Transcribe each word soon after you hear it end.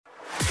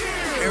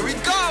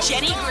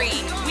Jenny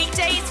Green,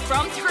 weekdays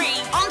from 3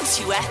 on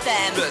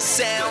 2FM. The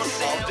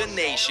sound of the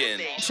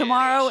nation.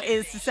 Tomorrow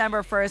is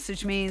December 1st,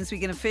 which means we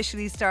can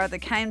officially start the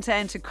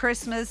countdown to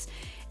Christmas.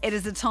 It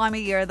is a time of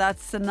year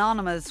that's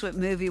synonymous with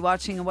movie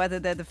watching, and whether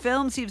they're the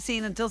films you've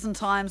seen a dozen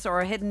times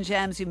or hidden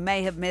gems you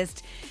may have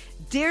missed.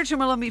 Deirdre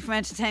Molumby from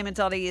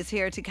entertainment.ie is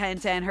here to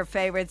count down her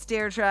favourites.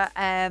 Deirdre,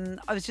 I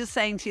was just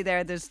saying to you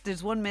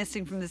there's one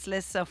missing from this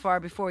list so far.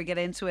 Before we get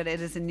into it,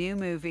 it is a new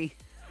movie.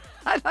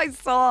 And I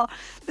saw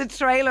the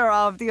trailer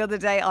of the other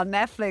day on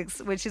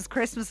Netflix, which is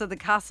Christmas at the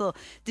Castle.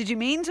 Did you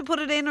mean to put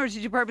it in, or did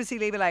you purposely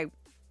leave it out?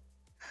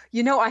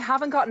 You know, I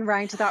haven't gotten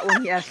round to that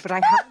one yet, but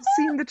I have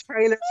seen the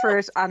trailer for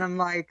it and I'm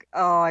like,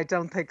 oh, I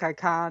don't think I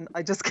can.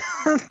 I just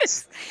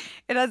can't.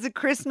 It has a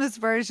Christmas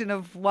version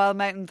of Wild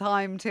Mountain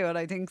Thyme to it,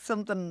 I think,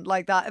 something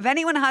like that. If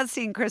anyone has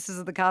seen Christmas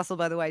at the Castle,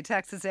 by the way,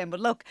 text us in. But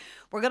look,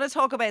 we're going to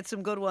talk about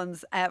some good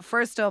ones.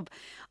 First up,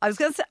 I'm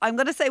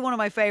going to say one of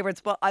my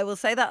favourites, but I will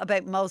say that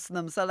about most of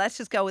them. So let's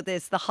just go with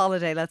this, The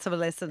Holiday. Let's have a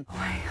listen. Oh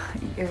my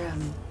God, you're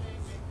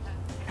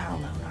not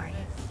alone, are you?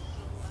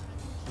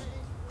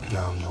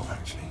 No, I'm not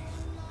actually.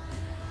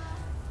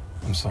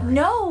 I'm sorry.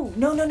 No,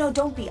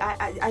 don't be.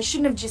 I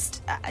shouldn't have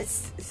just. Oh.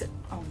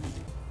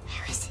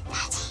 Where is it,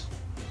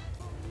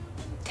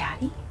 Daddy?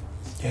 Daddy?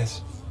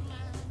 Yes.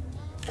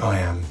 I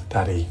am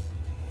Daddy.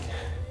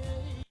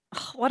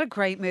 Oh, what a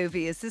great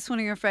movie. Is this one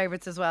of your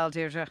favourites as well,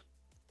 Deirdre?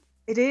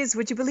 It is.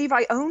 Would you believe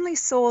I only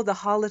saw The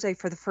Holiday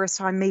for the first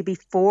time maybe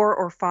 4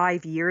 or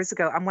 5 years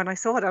ago? And when I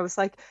saw it, I was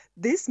like,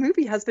 this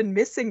movie has been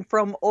missing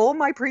from all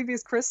my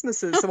previous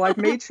Christmases. So I've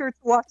made sure to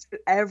watch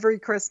it every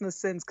Christmas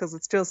since, because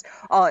it's just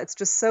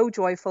so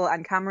joyful.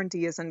 And Cameron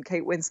Diaz and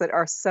Kate Winslet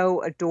are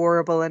so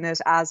adorable in it,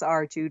 as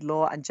are Jude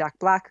Law and Jack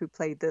Black, who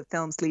played the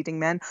film's leading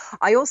men.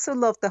 I also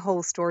love the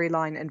whole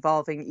storyline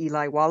involving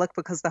Eli Wallach,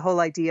 because the whole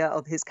idea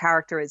of his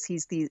character is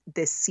he's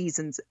this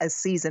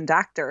seasoned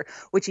actor,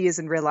 which he is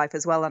in real life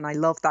as well. And I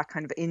love that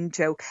kind of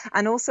in-joke.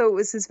 And also it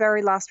was his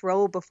very last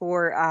role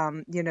before,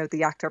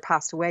 the actor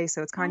passed away.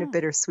 So it's kind of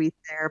bittersweet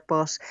there.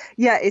 But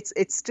yeah,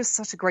 it's just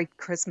such a great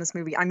Christmas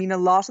movie. I mean, a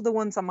lot of the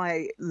ones on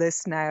my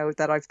list now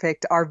that I've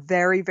picked are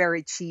very,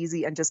 very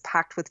cheesy and just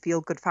packed with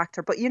feel-good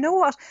factor. But you know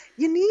what?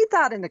 You need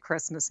that in a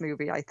Christmas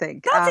movie, I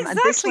think. That's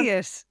exactly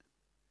it.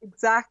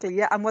 Exactly,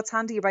 yeah. And what's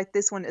handy about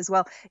this one as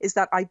well is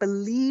that I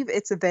believe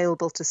it's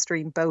available to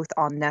stream both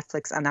on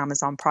Netflix and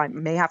Amazon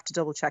Prime. May have to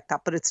double check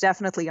that, but it's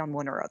definitely on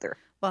one or other.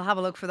 Well, have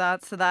a look for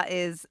that. So that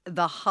is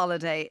The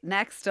Holiday.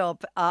 Next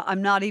up,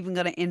 I'm not even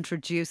going to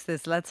introduce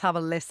this. Let's have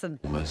a listen.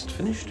 Almost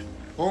finished.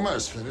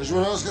 Almost finished?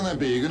 What else can there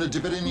be? You're going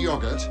to dip it in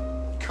yogurt?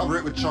 Cover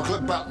it with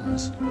chocolate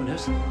buttons? Oh, no,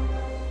 sir.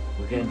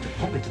 We're going to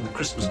pop it in the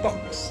Christmas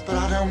box. But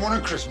I don't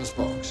want a Christmas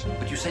box.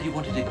 But you said you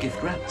wanted a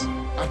gift wrapped.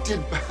 I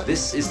did.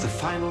 This is the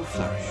final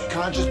flourish.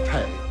 Can I just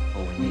pay?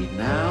 All we need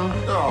now...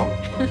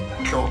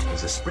 Oh, God.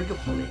 ...is a sprig of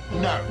holly.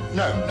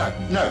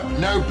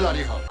 No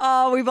bloody holly.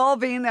 Oh, we've all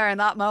been there in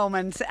that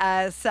moment.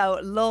 So,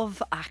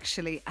 Love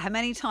Actually. How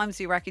many times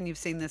do you reckon you've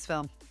seen this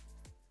film?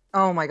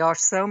 Oh my gosh,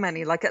 so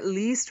many, like at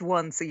least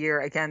once a year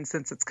again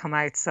since it's come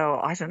out. So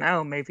I don't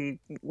know, maybe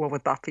what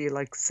would that be,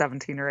 like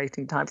 17 or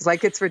 18 times?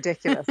 Like, it's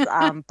ridiculous. But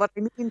I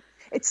mean,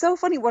 it's so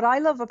funny. What I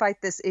love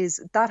about this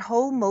is that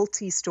whole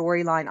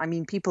multi-storyline. I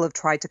mean, people have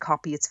tried to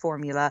copy its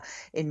formula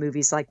in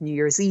movies like New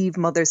Year's Eve,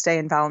 Mother's Day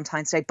and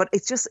Valentine's Day, but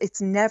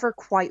it's never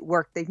quite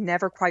worked. They've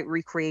never quite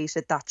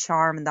recreated that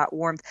charm and that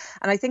warmth.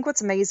 And I think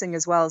what's amazing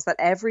as well is that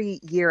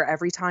every year,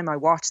 every time I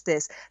watch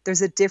this,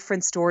 there's a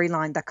different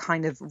storyline that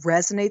kind of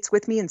resonates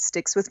with me and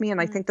sticks with me.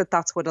 And I think that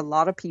that's what a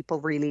lot of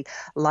people really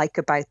like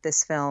about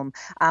this film.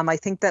 I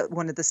think that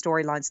one of the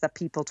storylines that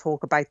people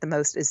talk about the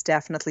most is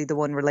definitely the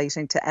one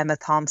relating to Emma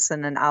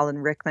Thompson and Alan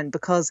Rickman,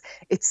 because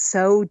it's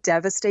so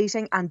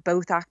devastating and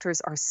both actors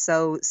are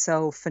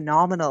so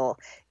phenomenal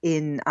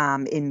in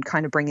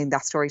kind of bringing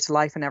that story to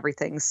life and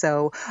everything.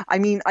 So, I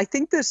mean, I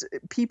think that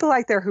people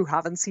out there who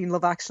haven't seen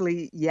Love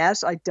Actually yet,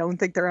 I don't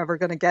think they're ever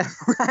going to get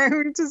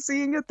around to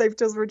seeing it. They've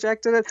just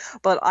rejected it.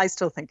 But I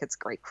still think it's a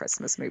great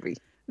Christmas movie.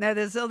 Now,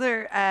 there's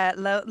other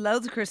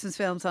loads of Christmas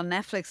films on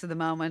Netflix at the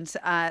moment.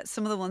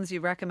 Some of the ones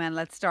you recommend,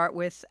 let's start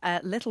with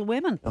Little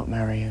Women. Not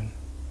Marion.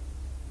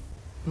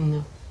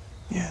 No.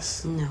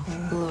 Yes. No,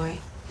 Lori.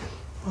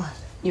 What?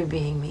 You're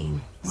being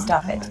mean. What?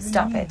 Stop How it. am I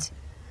Stop being it.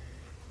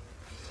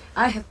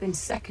 I have been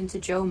second to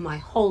Joe my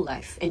whole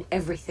life in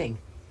everything.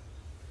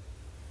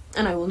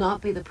 And I will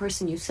not be the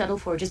person you settle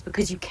for just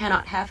because you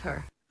cannot have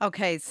her.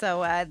 Okay,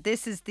 so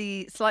this is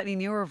the slightly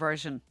newer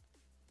version.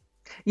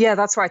 Yeah,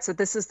 that's right. So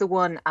this is the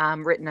one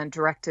written and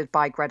directed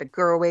by Greta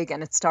Gerwig,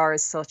 and it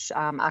stars such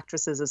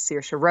actresses as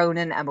Saoirse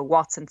Ronan, Emma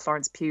Watson,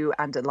 Florence Pugh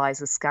and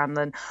Eliza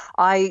Scanlon.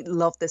 I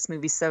love this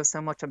movie so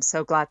much. I'm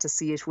so glad to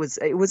see it.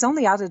 It was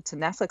only added to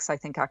Netflix, I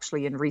think,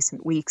 actually in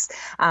recent weeks.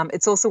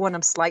 It's also one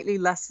I'm slightly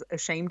less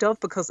ashamed of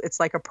because it's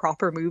like a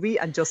proper movie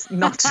and just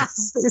not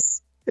just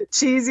this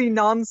cheesy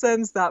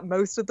nonsense that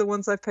most of the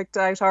ones I've picked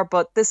out are.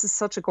 But this is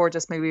such a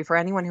gorgeous movie for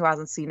anyone who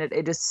hasn't seen it.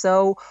 It is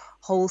so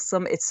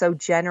wholesome. It's so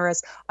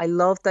generous. I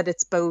love that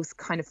it's both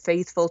kind of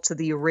faithful to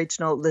the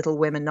original Little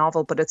Women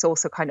novel, but it's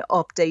also kind of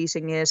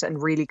updating it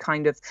and really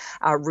kind of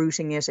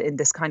rooting it in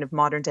this kind of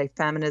modern day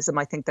feminism.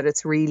 I think that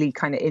it's really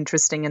kind of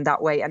interesting in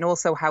that way. And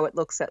also how it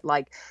looks at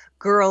like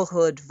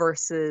girlhood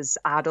versus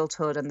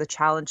adulthood and the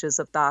challenges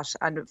of that.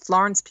 And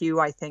Florence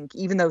Pugh, I think,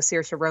 even though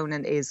Saoirse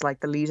Ronan is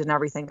like the lead and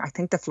everything, I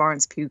think that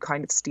Florence Pugh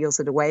kind of steals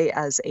it away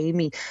as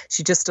Amy.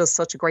 She just does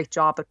such a great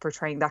job at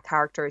portraying that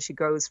character as she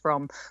goes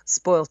from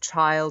spoiled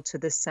child to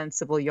this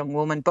sensible young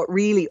woman. But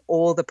really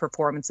all the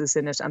performances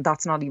in it, and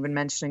that's not even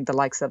mentioning the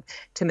likes of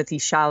Timothée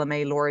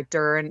Chalamet, Laura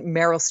Dern,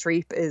 Meryl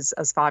Streep is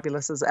as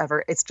fabulous as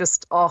ever. It's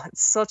just,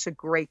 it's such a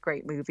great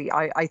movie.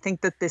 I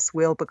think that this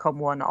will become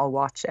one I'll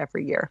watch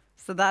every year.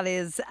 So that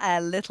is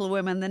Little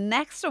Women. The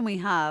next one we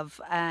have,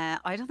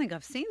 I don't think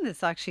I've seen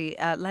this actually.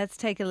 Let's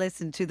take a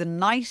listen to The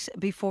Night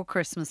Before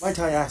Christmas. Might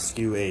I ask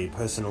you a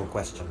personal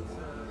question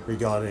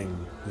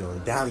regarding your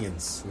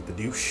dalliance with the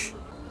douche?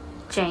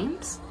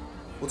 James?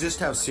 Well, just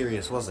how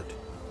serious was it?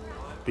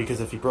 Because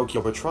if he broke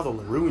your betrothal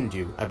and ruined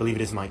you, I believe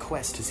it is my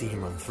quest to see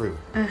him run through.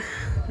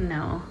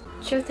 No.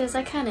 Truth is,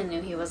 I kind of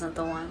knew he wasn't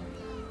the one.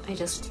 I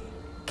just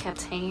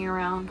kept hanging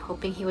around,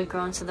 hoping he would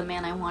grow into the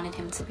man I wanted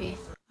him to be.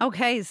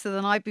 Okay, so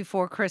The Night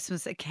Before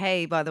Christmas, a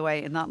K, by the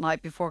way, in That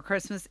Night Before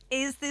Christmas.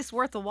 Is this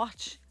worth a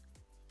watch?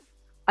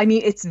 I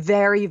mean, it's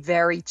very,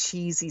 very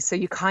cheesy. So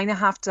you kind of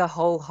have to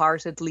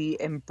wholeheartedly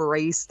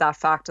embrace that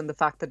fact and the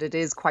fact that it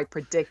is quite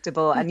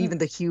predictable. And even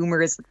the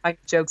humor is the kind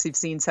of jokes you've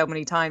seen so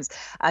many times.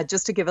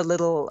 Just to give a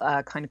little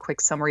kind of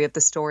quick summary of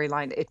the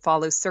storyline, it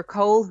follows Sir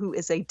Cole, who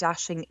is a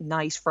dashing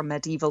knight from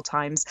medieval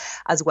times,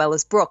 as well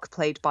as Brooke,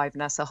 played by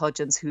Vanessa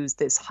Hudgens, who's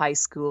this high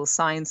school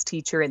science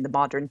teacher in the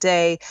modern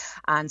day.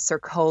 And Sir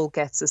Cole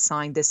gets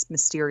assigned this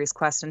mysterious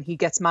quest and he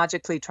gets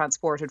magically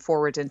transported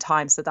forward in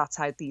time. So that's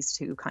how these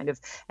two kind of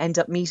end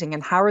up meeting.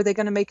 And how are they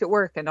going to make it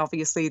work? And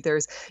obviously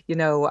there's,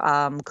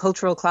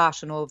 cultural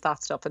clash and all of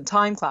that stuff and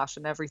time clash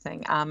and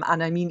everything. And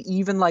I mean,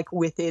 even like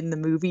within the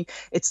movie,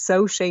 it's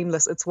so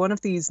shameless. It's one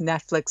of these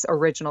Netflix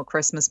original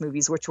Christmas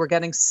movies, which we're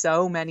getting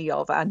so many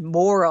of and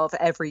more of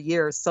every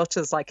year, such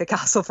as like A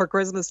Castle for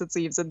Christmas, it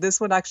seems. And this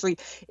one actually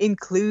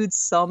includes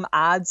some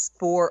ads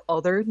for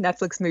other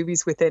Netflix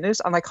movies within it.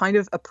 And I kind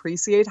of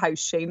appreciate how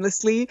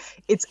shamelessly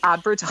it's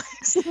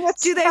advertising.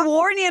 Do they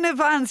warn you in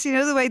advance? You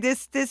know, the way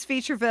this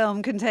feature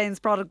film contains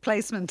product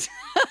placement.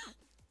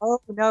 Oh,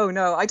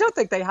 no. I don't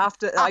think they have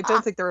to. I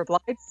don't think they're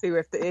obliged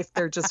to if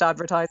they're just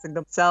advertising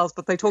themselves.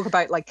 But they talk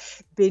about like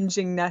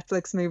binging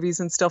Netflix movies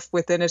and stuff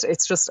within it.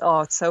 It's just,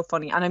 it's so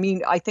funny. And I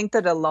mean, I think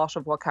that a lot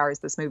of what carries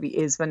this movie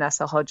is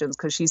Vanessa Hudgens,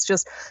 because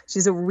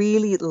she's a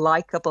really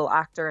likable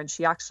actor. And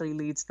she actually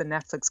leads the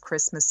Netflix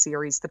Christmas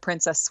series, The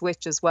Princess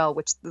Switch as well,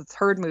 which the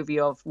third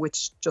movie of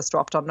which just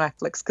dropped on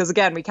Netflix. Because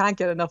again, we can't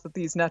get enough of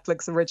these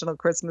Netflix original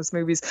Christmas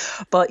movies.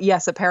 But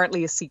yes,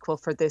 apparently a sequel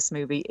for this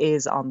movie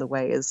is on the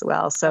way as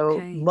well.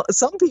 So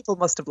some people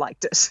must have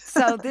liked it.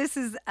 So this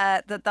is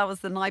that was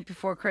The Night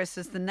Before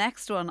Christmas. The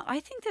next one, I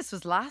think this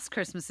was last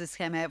Christmas this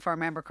came out, if I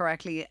remember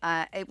correctly.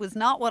 It was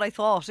not what I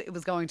thought it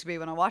was going to be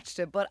when I watched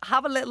it, but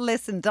have a little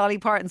listen. Dolly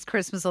Parton's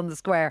Christmas on the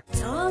Square.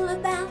 It's all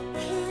about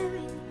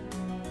caring,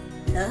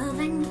 love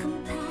and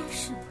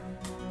compassion.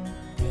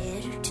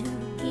 Better to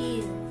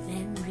give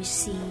than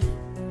receive.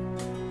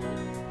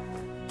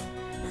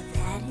 But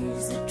that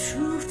is the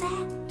true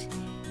fact.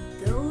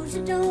 Those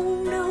who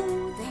don't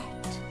know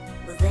that,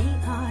 well, they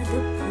are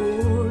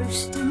the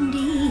poorest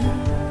indeed.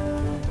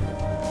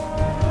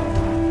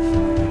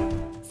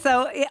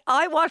 So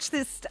I watched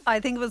this, I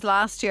think it was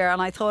last year,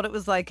 and I thought it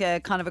was like a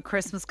kind of a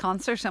Christmas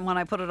concert. And when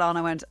I put it on,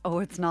 I went, oh,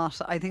 it's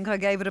not. I think I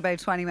gave it about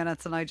 20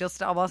 minutes and I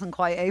wasn't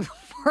quite able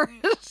for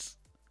it.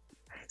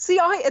 See,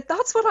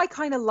 that's what I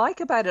kind of like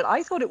about it.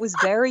 I thought it was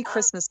very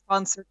Christmas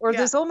concert, or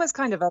there's almost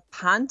kind of a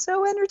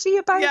panto energy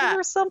about it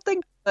or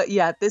something. But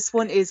yeah, this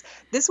one's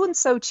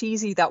so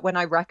cheesy that when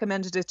I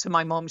recommended it to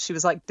my mum, she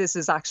was like, this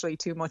is actually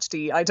too much to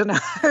eat. I don't know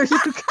how you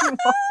can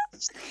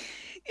watch.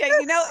 Yeah,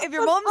 if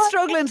your mum's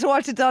struggling to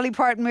watch a Dolly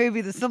Parton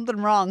movie, there's something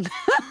wrong.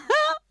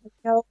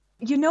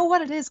 You know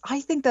what it is? I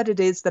think that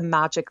it is the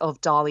magic of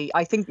Dolly.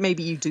 I think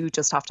maybe you do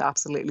just have to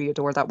absolutely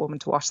adore that woman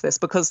to watch this,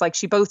 because like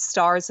she both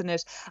stars in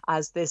it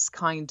as this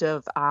kind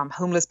of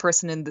homeless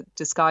person in the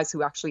disguise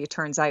who actually, it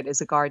turns out,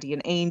 is a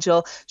guardian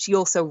angel. She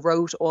also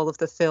wrote all of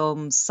the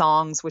film's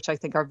songs, which I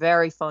think are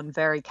very fun,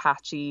 very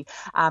catchy.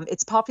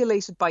 It's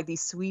populated by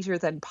these sweeter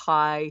than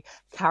pie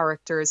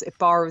characters. It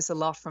borrows a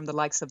lot from the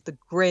likes of The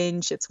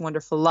Grinch, It's a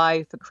Wonderful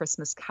Life, A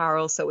Christmas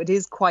Carol. So it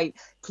is quite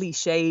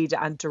cliched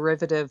and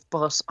derivative,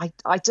 but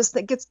I just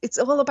just think it's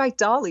all about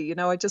Dolly. You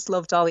know, I just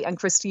love Dolly. And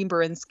Christine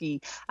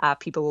Baranski,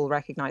 people will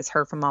recognize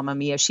her from Mamma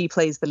Mia. She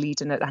plays the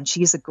lead in it, and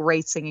she's a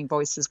great singing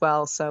voice as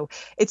well. So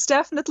it's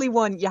definitely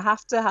one you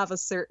have to have a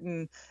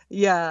certain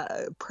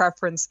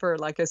preference for,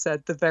 like I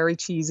said, the very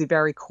cheesy,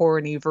 very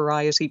corny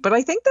variety. But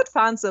I think that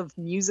fans of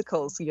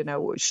musicals, you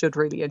know, should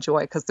really enjoy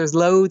it because there's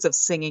loads of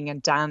singing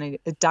and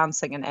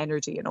dancing and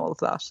energy and all of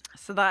that.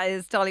 So that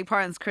is Dolly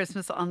Parton's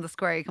Christmas on the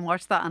Square. You can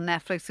watch that on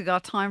Netflix. We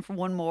got time for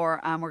one more,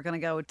 and we're going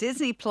to go with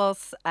Disney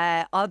Plus.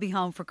 I'll Be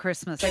Home for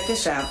Christmas. Check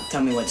this out.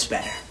 Tell me what's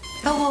better.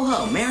 Ho, ho,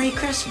 ho, Merry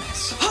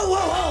Christmas. Ho,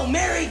 ho, ho,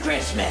 Merry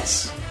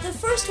Christmas. The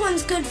first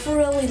one's good for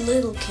really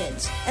little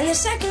kids, and the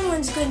second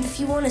one's good if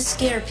you want to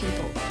scare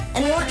people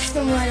and watch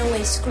them run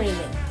away screaming.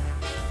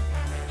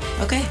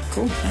 Okay,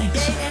 cool,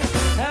 thanks.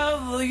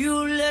 Have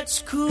you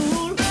let's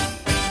cool?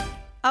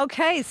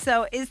 Okay,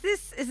 so is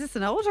this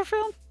an older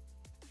film?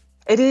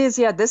 It is,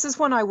 yeah. This is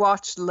one I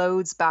watched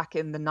loads back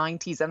in the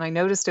 90s, and I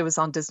noticed it was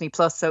on Disney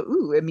Plus.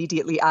 So,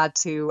 immediately add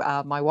to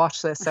my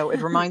watch list. So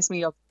it reminds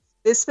me of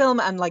this film,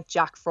 and like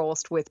Jack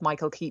Frost with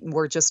Michael Keaton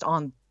were just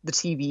on the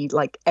TV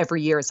like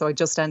every year. So I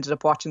just ended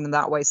up watching them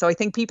that way. So I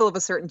think people of a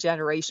certain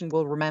generation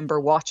will remember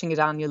watching it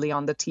annually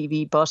on the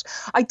TV. But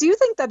I do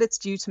think that it's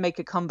due to make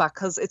a comeback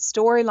because its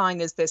storyline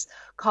is this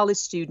college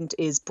student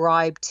is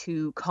bribed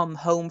to come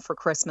home for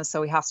Christmas.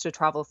 So he has to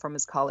travel from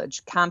his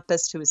college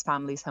campus to his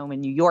family's home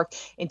in New York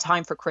in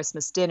time for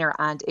Christmas dinner.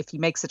 And if he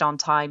makes it on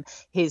time,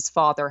 his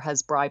father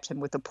has bribed him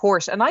with a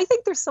Porsche. And I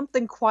think there's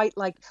something quite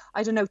like,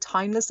 I don't know,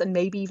 timeless and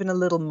maybe even a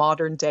little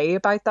modern day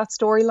about that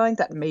storyline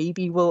that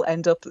maybe we'll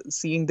end up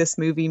seeing this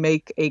movie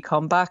make a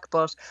comeback.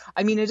 But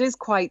I mean, it is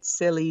quite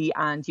silly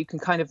and you can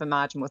kind of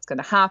imagine what's going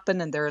to happen,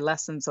 and there are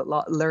lessons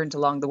learned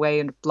along the way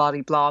and blah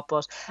blah blah.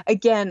 But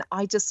again,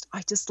 I just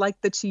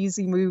like the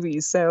cheesy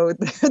movies, so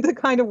they're the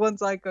kind of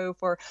ones I go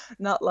for,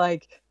 not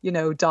like, you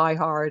know, Die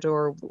Hard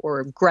or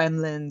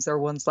Gremlins or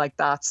ones like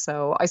that.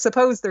 So I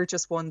suppose they're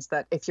just ones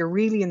that if you're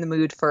really in the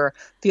mood for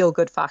feel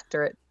good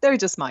factor, they're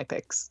just my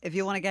picks. If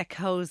you want to get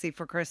cozy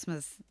for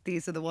Christmas,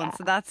 these are the ones.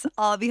 So that's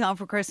I'll Be Home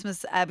for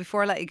Christmas.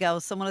 Before I let you go,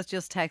 someone has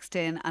just texted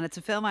in, and it's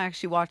a film I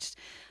actually watched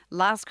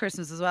last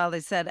Christmas as well. They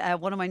said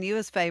one of my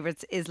newest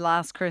favourites is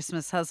Last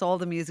Christmas. Has all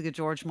the music of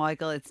George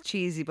Michael. It's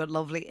cheesy but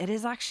lovely.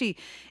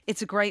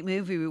 It's a great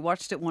movie. We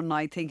watched it one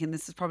night thinking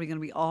this is probably going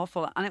to be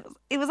awful, and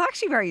it was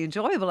actually very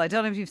enjoyable. I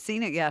don't know if you've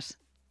seen it yet.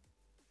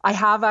 I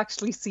have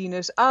actually seen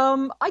it.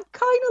 I kind of liked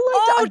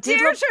it. Oh,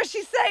 Deirdre,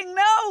 she's saying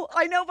no.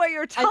 I know by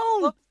your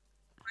tone.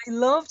 I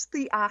loved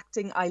the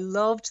acting, I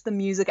loved the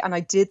music, and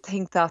I did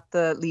think that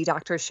the lead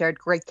actors shared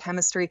great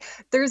chemistry.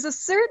 There's a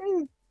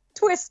certain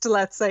twist,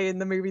 let's say, in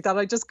the movie that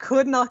I just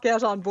could not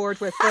get on board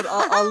with, but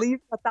I'll leave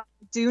it at that.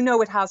 I do know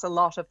it has a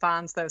lot of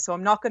fans though, so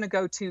I'm not going to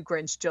go too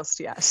Grinch just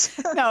yet.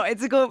 No,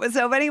 it's a good.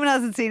 So if anyone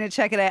hasn't seen it,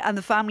 check it out. And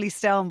The Family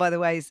Stone, by the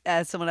way,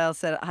 someone else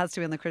said it has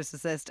to be on the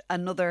Christmas list.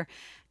 Another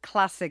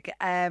classic.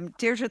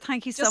 Deirdre,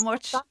 thank you so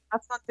much.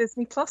 That's on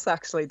Disney Plus,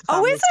 actually.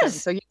 Oh, is it?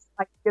 So yes,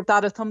 I give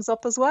that a thumbs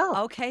up as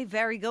well. Okay,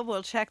 very good.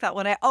 We'll check that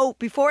one out. Oh,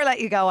 before I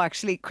let you go,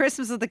 actually,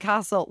 Christmas at the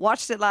Castle.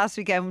 Watched it last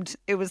weekend.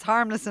 It was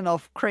harmless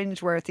enough,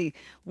 cringe-worthy.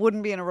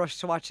 Wouldn't be in a rush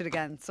to watch it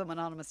again. Some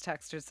anonymous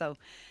texter. So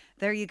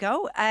there you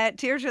go.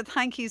 Deirdre,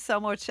 thank you so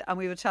much, and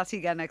we will chat to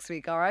you again next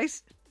week, all right?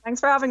 Thanks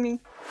for having me.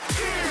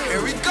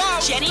 Here we go.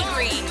 Jenny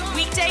Green,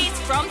 weekdays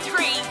from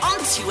 3 on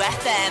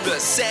 2FM. The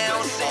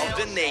sound of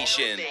the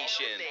nation.